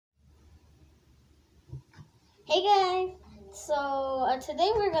Hey guys, so today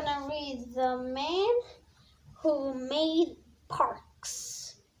we're gonna read The Man Who Made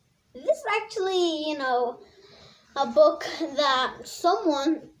Parks. This is actually, a book that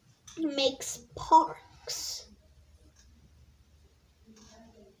someone makes parks.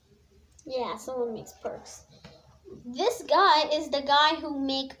 Yeah, someone makes parks. This guy is the guy who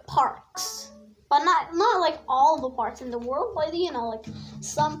make parks. But not like all the parks in the world, but like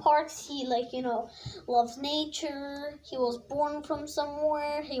some parks he loves nature. He was born from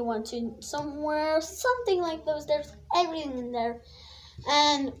somewhere. He went to somewhere, something like those. There's everything in there,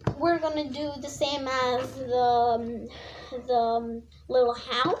 and we're gonna do the same as the little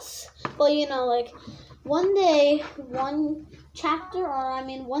house. But one day one chapter, or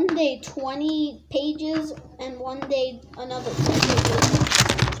one day 20 pages, and one day another 10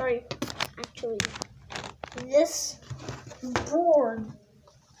 pages. Sorry. Actually, this board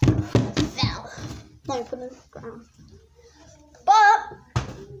fell. Let me put it on the ground. But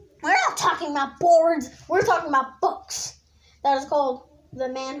we're not talking about boards. We're talking about books. That is called The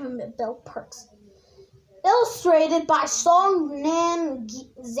Man Who Built Parks. Illustrated by Song Nan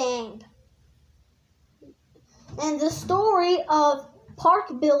Zhang. And the story of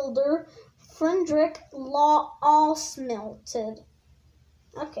park builder Friedrich Law Alsmelted.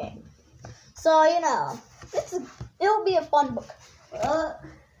 Okay. So, it'll be a fun book.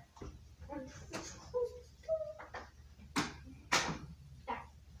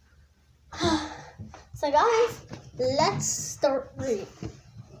 So, guys, let's start reading.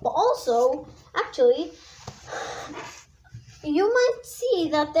 But also, actually, you might see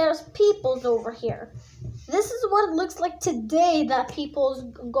that there's peoples over here. This is what it looks like today, that peoples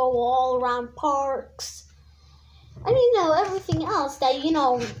go all around parks. And, everything else that,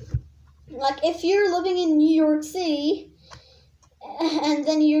 like if you're living in New York City and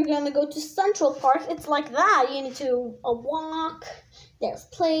then you're going to go to Central Park, it's like that. You need to walk, there's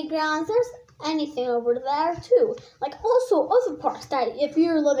playgrounds, there's anything over there too. Like also other parks that if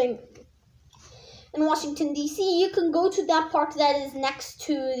you're living in Washington, D.C., you can go to that park that is next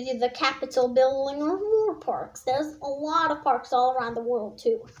to the Capitol building or more parks. There's a lot of parks all around the world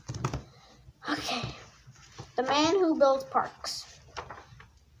too. Okay, The Man Who Builds Parks.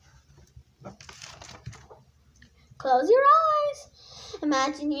 Close your eyes.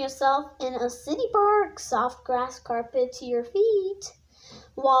 Imagine yourself in a city park, soft grass carpet to your feet.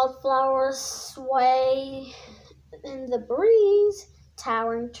 Wildflowers sway in the breeze.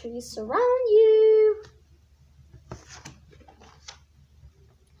 Towering trees surround you.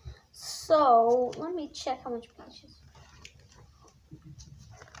 So, let me check how much pages.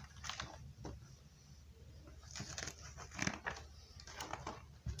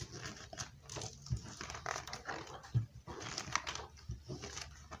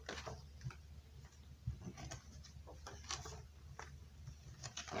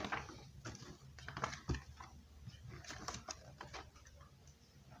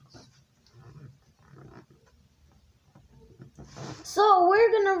 So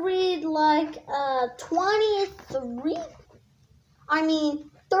we're gonna read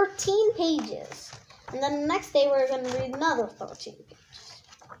 13 pages. And then the next day we're gonna read another 13 pages.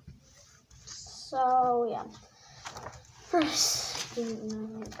 So yeah. First,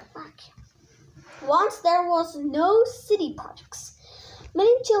 back. Once there was no city parks.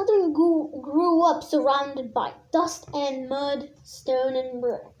 Many children grew up surrounded by dust and mud, stone and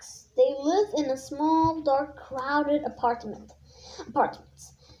bricks. They lived in a small, dark, crowded apartments.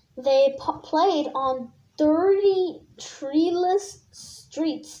 They played on dirty, treeless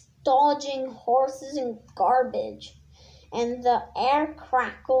streets, dodging horses and garbage, and the air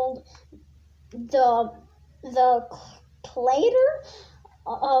crackled. The clatter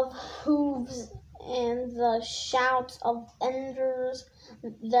of hooves and the shouts of vendors.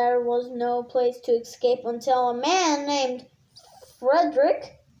 There was no place to escape until a man named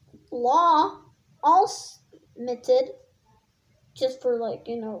Friedrich Law Alsmelted, just for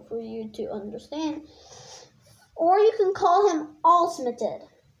for you to understand, or you can call him Alsmelted.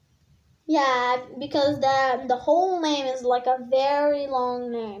 Yeah, because the whole name is like a very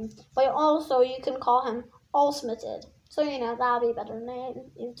long name, but also you can call him Alsmelted. So that'll be a better name.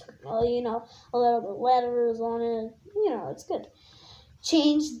 A little bit letters on it. It's good.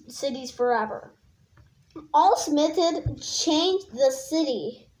 Changed cities forever. Alsmelted changed the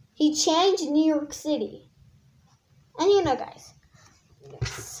city. He changed New York City. And guys.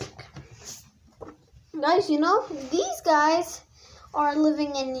 Guys, these guys are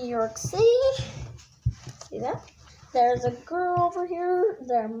living in New York City. See that? There's a girl over here,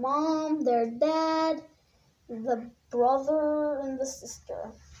 their mom, their dad, the brother, and the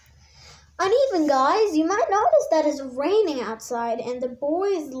sister. And even, guys, you might notice that it's raining outside and the boy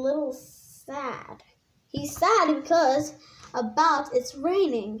is a little sad. He's sad because it's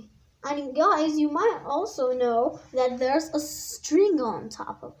raining. And guys, you might also know that there's a string on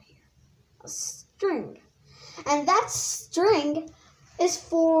top of here. A string. And that string is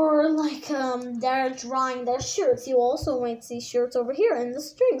for they're drying their shirts. You also might see shirts over here in the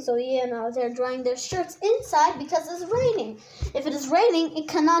string. So they're drying their shirts inside because it's raining. If it is raining, it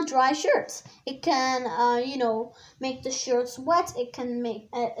cannot dry shirts. It can make the shirts wet. It can make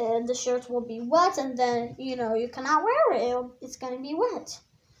the shirts will be wet, and then you cannot wear it. It's gonna be wet.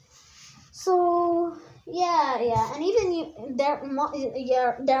 So yeah, and even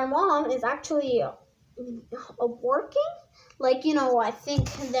their mom is actually working. I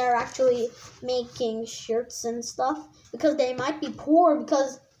think they're actually making shirts and stuff because they might be poor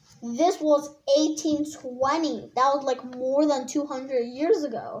because this was 1820. That was more than 200 years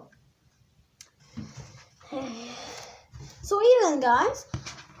ago. So even, guys,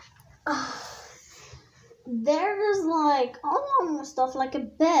 there's all stuff like a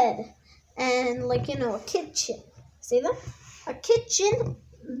bed and a kitchen. See that? A kitchen,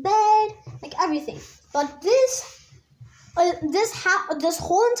 bed, everything. But this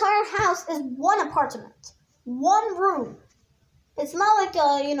whole entire house is one apartment, one room. It's not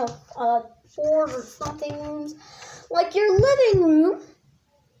 4 or something rooms. Your living room,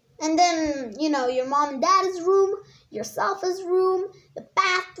 and then your mom and dad's room, yourself's room, the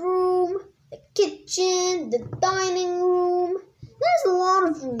bathroom, the kitchen, the dining room. There's a lot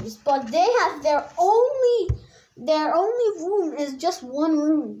of rooms, but they have their only room is just one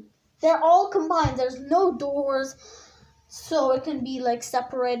room. They're all combined. There's no doors. So it can be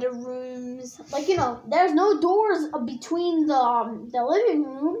separated rooms. There's no doors between the living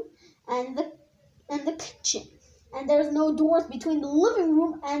room and the kitchen. And there's no doors between the living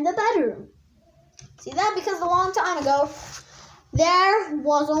room and the bedroom. See that? Because a long time ago, there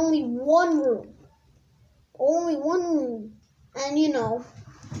was only one room. Only one room. And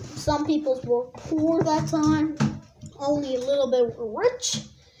some people were poor that time. Only a little bit were rich.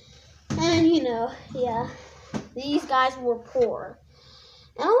 And yeah. These guys were poor.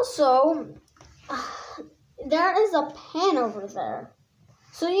 And also, there is a pan over there.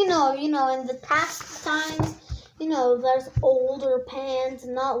 So, in the past times, there's older pans,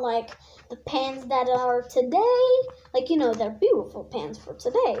 not like the pans that are today. They're beautiful pans for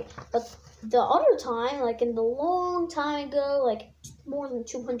today. But the other time, in the long time ago, more than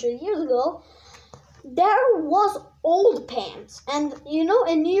 200 years ago, there was old pans. And,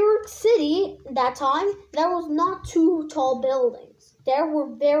 in New York City, that time, there was not 2 tall buildings. They were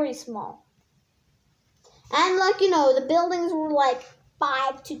very small. And, the buildings were,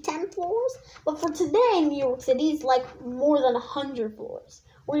 5 to 10 floors. But for today in New York City, it's, more than 100 floors.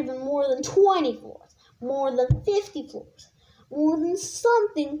 Or even more than 20 floors. More than 50 floors. More than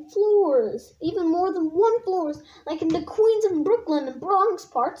something floors. Even more than 1 floors. In the Queens and Brooklyn and Bronx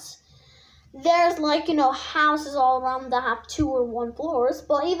parts. There's houses all around that have 2 or 1 floors,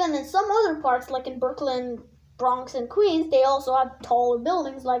 but even in some other parts, in Brooklyn, Bronx, and Queens, they also have taller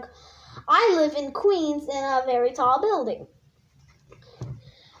buildings. I live in Queens in a very tall building.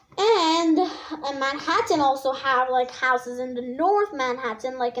 And in Manhattan also have houses in the North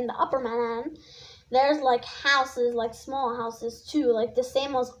Manhattan, in the Upper Manhattan. There's houses, small houses too, the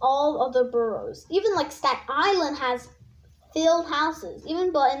same as all other boroughs. Even Staten Island has filled houses,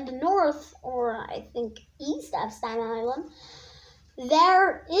 but in the north, or I think east of Staten Island,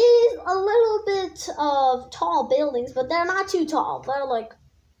 there is a little bit of tall buildings, but they're not too tall. They're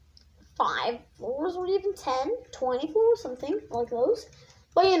 5 floors or even 10, 20 floors, something like those.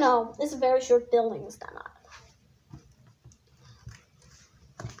 But it's a very short building in Staten Island.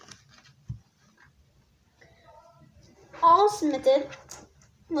 Al Smith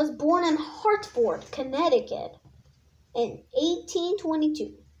was born in Hartford, Connecticut, in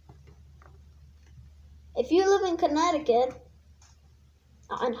 1822. If you live in Connecticut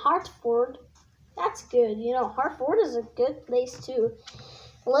and Hartford, that's good. Hartford is a good place to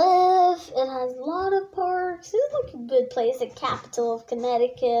live. It has a lot of parks. It's a good place, the capital of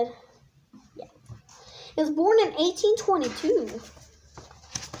Connecticut. Yeah. He was born in 1822.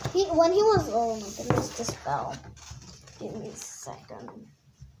 When he was, oh my goodness, this fell. Give me a second.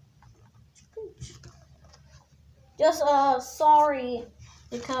 Just, sorry,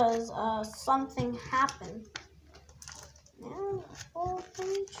 because, something happened. Now, full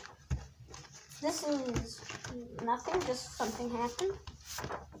page. This is nothing, just something happened.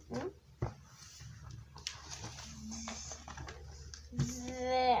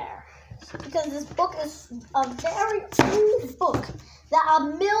 There. Because this book is a very old book. that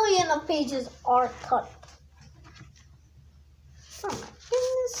 1,000,000 of pages are cut. Oh my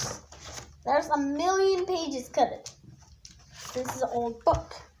goodness. There's 1,000,000 pages cut. This is an old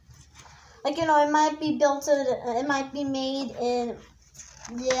book. Like, you know, it might be made in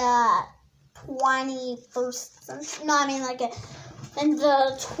the 21st century. No, I mean, like, in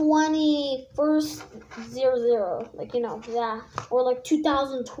the 21st 00. Like, you know, yeah. Or, like,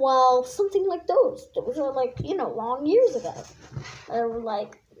 2012. Something like those. Those are, like, you know, long years ago. They were,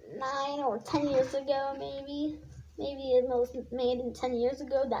 like, 9 or 10 years ago, maybe. Maybe it was made in 10 years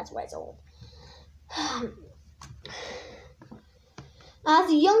ago. That's why it's old.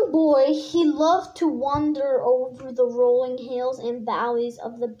 As a young boy, he loved to wander over the rolling hills and valleys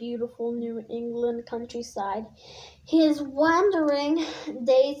of the beautiful New England countryside. His wandering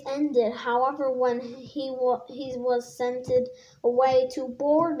days ended, however, when he was sent away to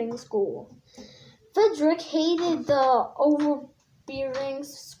boarding school. Frederick hated the overbearing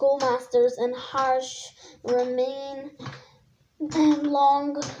schoolmasters and harsh remain and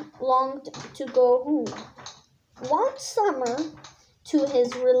longed to go home. One summer, to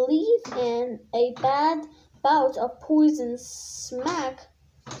his relief, and a bad bout of poison stomach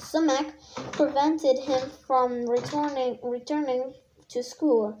prevented him from returning to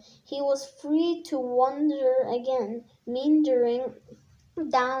school. He was free to wander again, meandering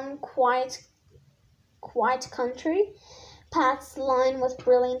down quiet country paths lined with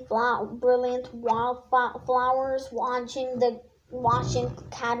brilliant wildflowers, watching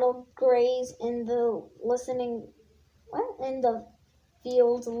cattle graze in the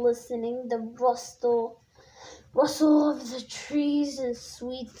fields, listening the rustle of the trees and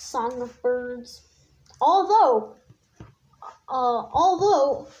sweet song of birds. Although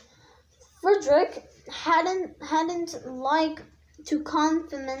Frederick hadn't liked to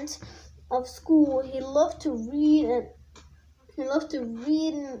confinement of school, he loved to read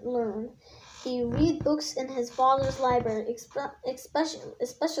and learn. He read books in his father's library,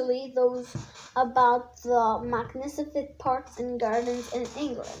 especially those about the magnificent parks and gardens in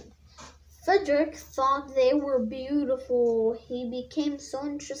England. Frederick thought they were beautiful. He became so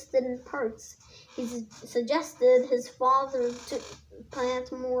interested in parks. He suggested his father to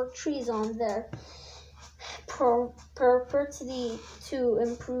plant more trees on their property to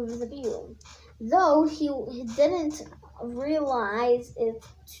improve the view. Though he didn't realize it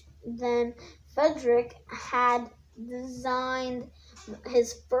then, Frederick had designed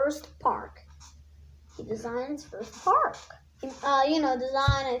his first park. He designed his first park. Design,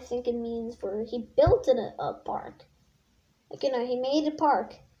 I think it means he built a park. Like, he made a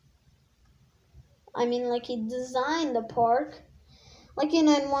park. I mean, like, he designed a park. Like, in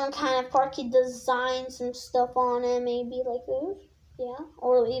one kind of park, he designed some stuff on it, maybe like those. Yeah.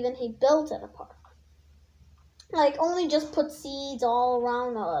 Or even he built a park. Like, only just put seeds all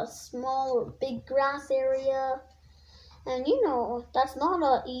around a small or big grass area. And, that's not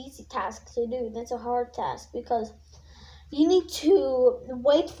an easy task to do. That's a hard task because you need to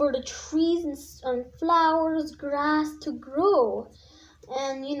wait for the trees and flowers, grass to grow.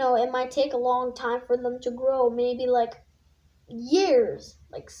 And, it might take a long time for them to grow. Maybe, like, years.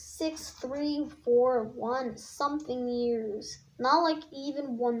 Like 6, 3, 4, 1, something years. Not like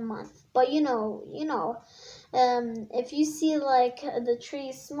even 1 month. But, if you see, like, the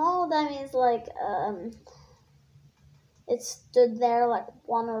tree small, that means, like, it stood there, like,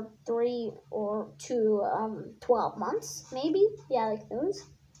 1 or 3 or 2, 12 months, maybe? Yeah, like those.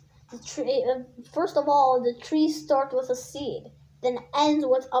 The tree, first of all, the tree starts with a seed, then ends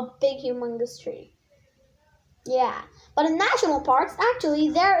with a big, humongous tree. Yeah, but in national parks, actually,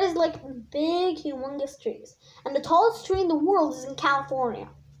 there is, like, big, humongous trees. And the tallest tree in the world is in California.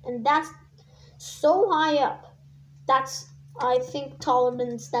 And that's so high up. That's, I think, taller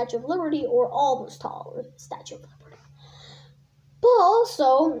than the Statue of Liberty, or almost taller than the Statue of Liberty. But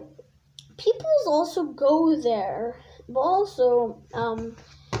also, people also go there. But also,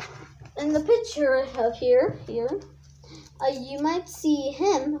 in the picture of here, you might see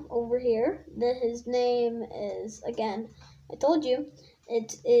him over here. That his name is, again, I told you,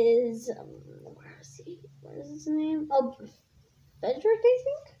 it is, where is he? What is his name? Oh, Frederick, I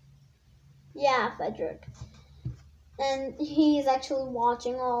think? Yeah, Frederick. And he's actually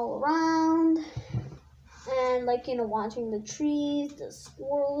watching all around. And, like, watching the trees, the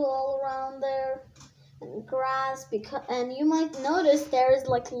squirrels all around there, and grass. And you might notice there's,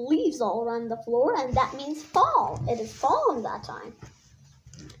 like, leaves all around the floor, and that means fall. It is fall in that time.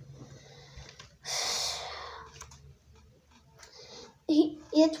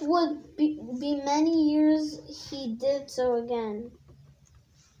 It would be many years he did so again.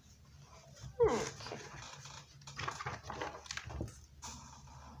 Okay.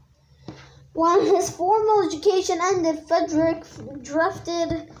 When his formal education ended, Frederick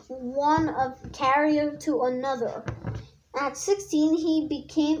drifted one career to another. At 16, he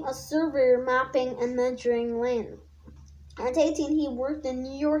became a surveyor mapping and measuring land. At 18, he worked in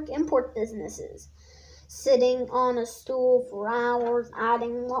New York import businesses, sitting on a stool for hours,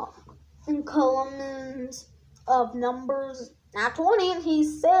 adding columns of numbers. At 20, he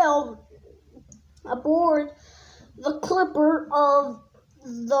sailed aboard the clipper of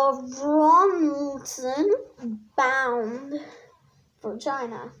the Ronaldson, bound for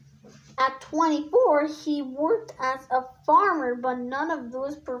China. At 24, he worked as a farmer, but none of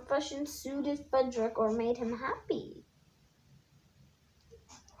those professions suited Frederick or made him happy.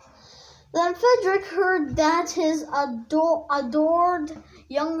 Then Frederick heard that his adored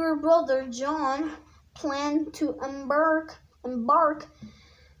younger brother John planned to embark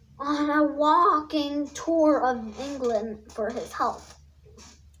on a walking tour of England for his health.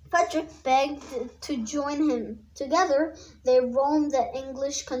 Frederick begged to join him. Together, they roamed the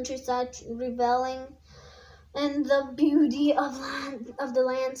English countryside, reveling in the beauty of the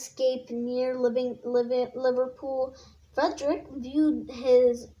landscape near Liverpool. Frederick viewed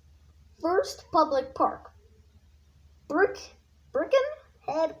his first public park,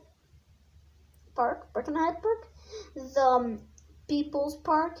 Birkenhead Park, the People's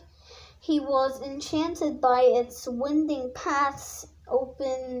Park. He was enchanted by its winding paths,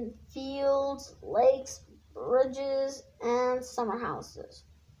 open fields, lakes, bridges, and summer houses.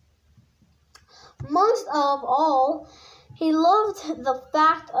 Most of all, he loved the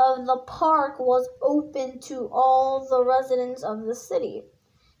fact of the park was open to all the residents of the city.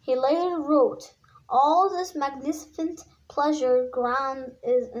 He later wrote, "All this magnificent pleasure ground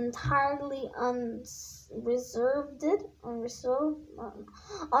is entirely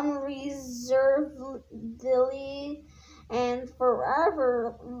unreservedly and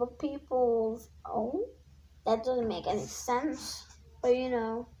forever the people's own." That doesn't make any sense, but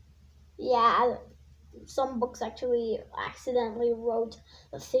yeah, some books actually accidentally wrote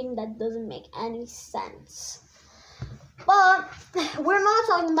a thing that doesn't make any sense. But we're not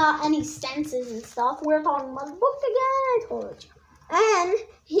talking about any senses and stuff. We're talking about the book again, I told you. And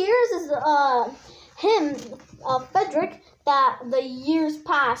here's him, Frederick, that the years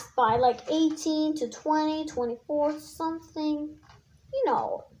passed by, like 18 to 20, 24, something,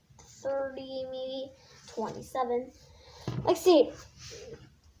 30, maybe 27. Like, see,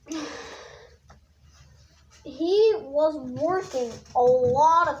 he was working a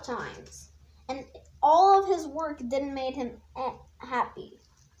lot of times, and all of his work didn't make him happy.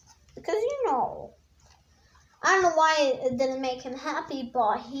 Because, I don't know why it didn't make him happy,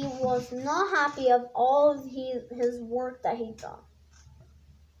 but he was not happy of all of his work that he done.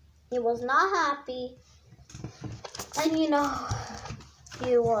 He was not happy. And, he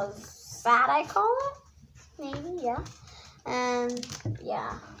was sad, I call it. Maybe, yeah. And,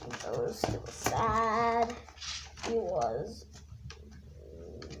 yeah, he was sad. He was...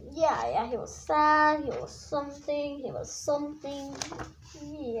 Yeah, he was sad, he was something.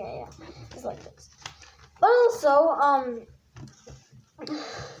 Yeah, it's like this. But also,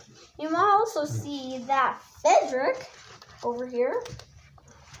 you might also see that Frederick, over here,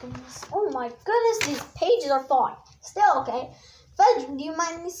 oh my goodness, these pages are falling. Still, okay, Frederick, you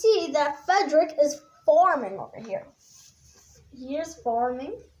might see that Frederick is farming over here. Here's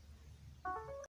farming.